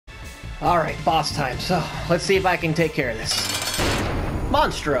Alright, boss time. So, let's see if I can take care of this.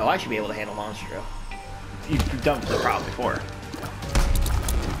 Monstro. I should be able to handle Monstro. You've done the problem before.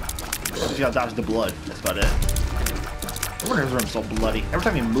 Just gotta dodge the blood. That's about it. I wonder if his room's so bloody. Every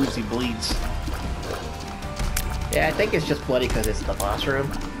time he moves, he bleeds. Yeah, I think it's just bloody because it's the boss room.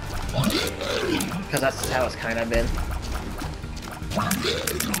 Because that's how it's kind of been.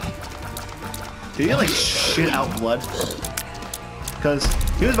 Did he like shit out blood? Because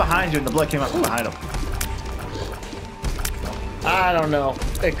he was behind you and the blood came out from behind him. I don't know.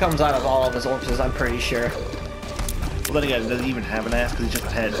 It comes out of all of his orifices, I'm pretty sure. Well, then again, does he even have an ass because he's just a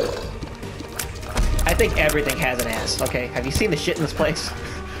head? I think everything has an ass. Okay, have you seen the shit in this place?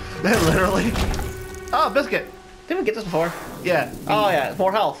 Literally. Oh, biscuit. Didn't we get this before? Yeah. Oh yeah,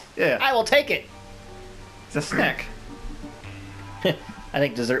 more health. Yeah. I will take it. It's a snack. I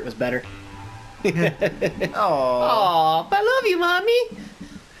think dessert was better. Oh. Aw, I love you, mommy.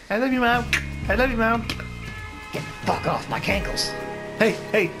 I love you, Mom. I love you, Mom. Get the fuck off my cankles. Hey,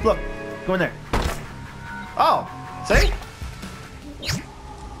 hey, look. Go in there. Oh, see?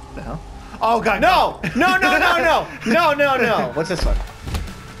 The hell? Oh, God. No! No, no, no, no! No, no, no. What's this one?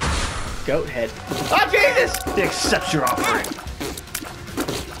 Goat head. Oh, Jesus! He accepts your offering.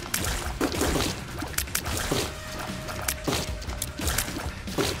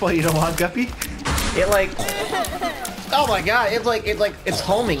 What, you don't want Guppy? It like... Oh my god, it's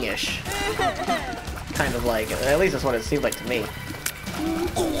homing-ish. Kind of like, at least that's what it seemed like to me.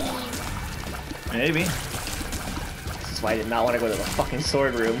 Maybe. This is why I did not want to go to the fucking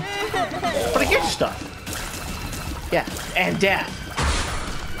sword room. But it gets you stuff. Yeah, and death.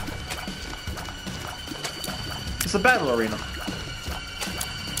 It's a battle arena.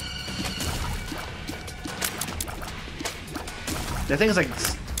 That thing is like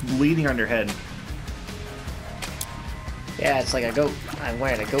bleeding on your head. Yeah, it's like a goat. I'm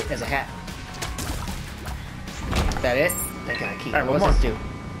wearing a goat as a hat. Is that it? I gotta keep. Alright, What one does more. this do?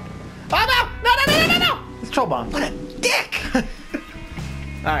 Oh no! No, no, no, no, no, no! It's Troll Bomb. What a dick!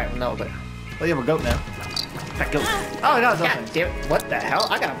 Alright, no, but... Well, you have a goat now. That goat. Oh, no, it's God nothing. damn it. What the hell?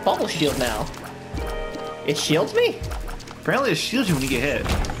 I got a bubble shield now. It shields me? Apparently it shields you when you get hit.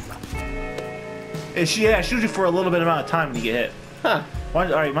 It shields you for a little bit amount of time when you get hit. Huh.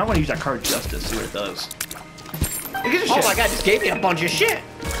 Alright, you might want to use that card just to see what it does. It gives you Oh shit. my god, it just gave me a bunch of shit.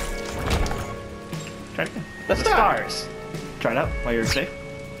 Try it again. The stars. Try it out while you're safe.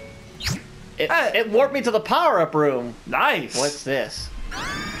 It warped me to the power-up room. Nice. What's this?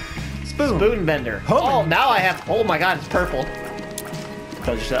 Spoon? Spoon bender. Oh. Oh, now I have... Oh my god, it's purple.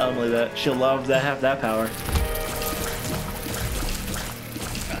 Told you to Emily that she'll love that have that power.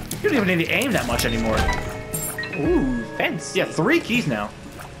 You don't even need to aim that much anymore. Ooh, fancy. Yeah, 3 keys now.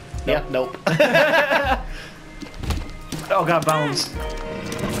 Yeah, nope. Oh god, bones.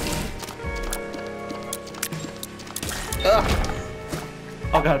 Ugh.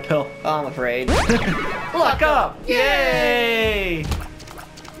 Oh god, a pill. I'm afraid. Lock up! Yay!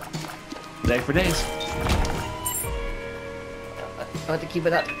 Day for days. I have to keep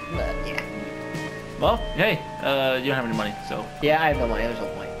it up. Yeah. Well, hey, you don't have any money, so. Yeah, I have no money. There's no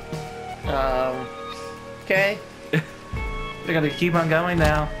point. Okay. We gotta keep on going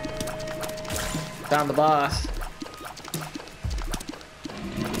now. Found the boss.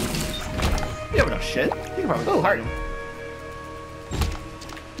 You have enough shit. You can probably Ooh, heart. him.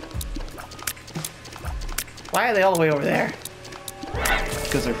 Why are they all the way over there?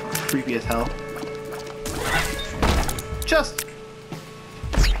 Because they're creepy as hell. Just.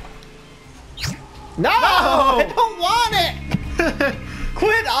 No! I don't want it!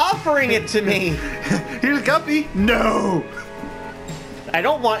 Quit offering it to me! Here's Guppy. No! I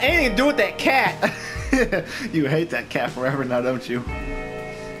don't want anything to do with that cat! You hate that cat forever now, don't you?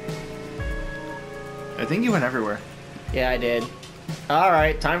 I think you went everywhere. Yeah, I did.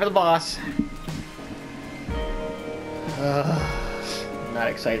 Alright, time for the boss. I'm not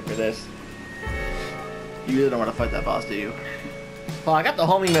excited for this. You really don't want to fight that boss, do you? Well, I got the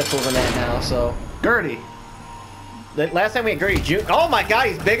homing missiles in that now, so... Gertie! The last time we had Gertie June... Oh my god,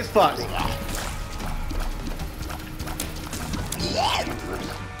 he's big as fuck!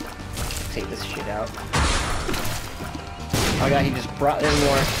 Take this shit out. Oh my god, he just brought in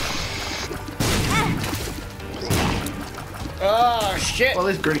more. Oh shit! Well,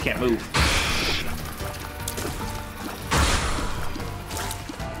 at least Gertie can't move.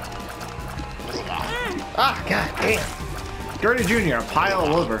 Ah, god damn! Gertie Jr., a pile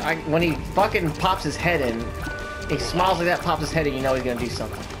of liver. When he fucking pops his head in, he smiles like that, pops his head in, you know he's gonna do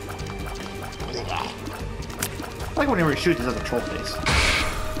something. I like whenever he shoots, he has a troll face.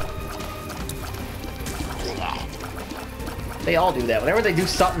 They all do that. Whenever they do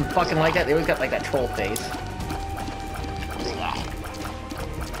something fucking like that, they always got like that troll face.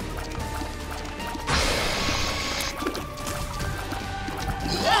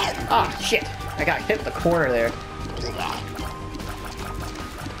 Ah, shit. I got hit in the corner there.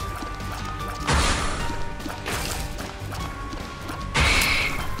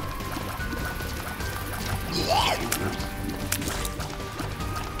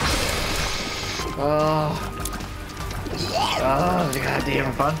 Oh. Oh, god damn.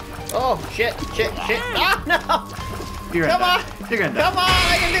 Having fun? Oh, shit. Ah, no! You're Come gonna on! die. You're gonna die. Come on,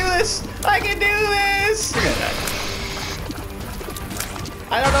 I can do this! I can do this! You're gonna die.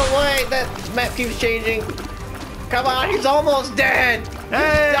 I don't know why that map keeps changing. Come on, he's almost dead!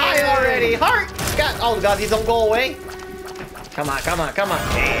 Hey! Die already! Heart! God, oh god, these don't go away. Come on.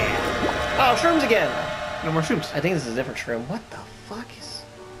 Yeah. Oh, shrooms again! No more shrooms. I think this is a different shroom. What the fuck is...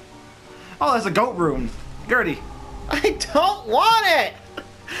 Oh, that's a goat room. Gertie. I don't want it!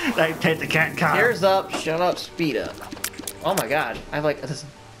 Like, take the cat car. Tears up, shut up, speed up. Oh my god, I have like this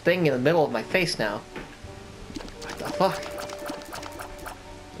thing in the middle of my face now. What the fuck?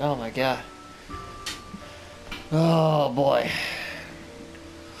 Oh my god. Oh boy.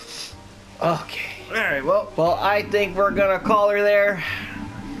 Okay. Alright, well, Well, I think we're gonna call her there.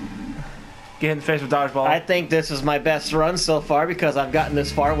 get in the face with dodgeball. I think this is my best run so far because I've gotten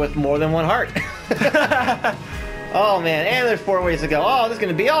this far with more than one heart. Oh man, and there's 4 ways to go. Oh, this is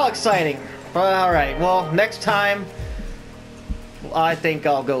gonna be all exciting. Alright, well, next time, I think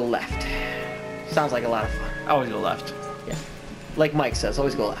I'll go left. Sounds like a lot of fun. Always go left. Yeah. Like Mike says,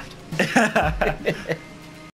 always go left.